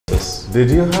Did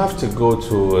you have to go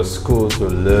to a school to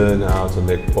learn how to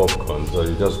make popcorns, or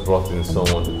you just brought in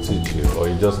someone to teach you, or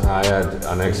you just hired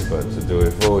an expert to do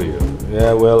it for you?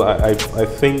 Yeah, well, I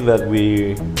think that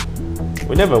we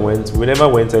never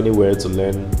went anywhere to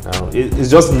learn.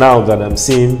 It's just now that I'm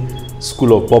seeing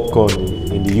School of Popcorn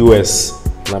in the US,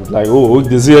 and I'm like, oh,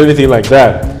 is there anything like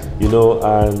that? You know,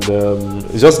 and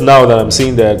it's just now that I'm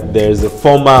seeing that there's a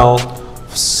formal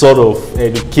sort of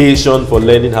education for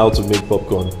learning how to make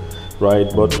popcorn,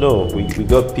 right? But no, we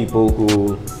got people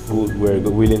who were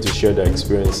willing to share their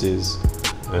experiences,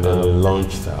 And then we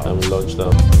launched out. And we launched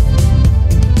out.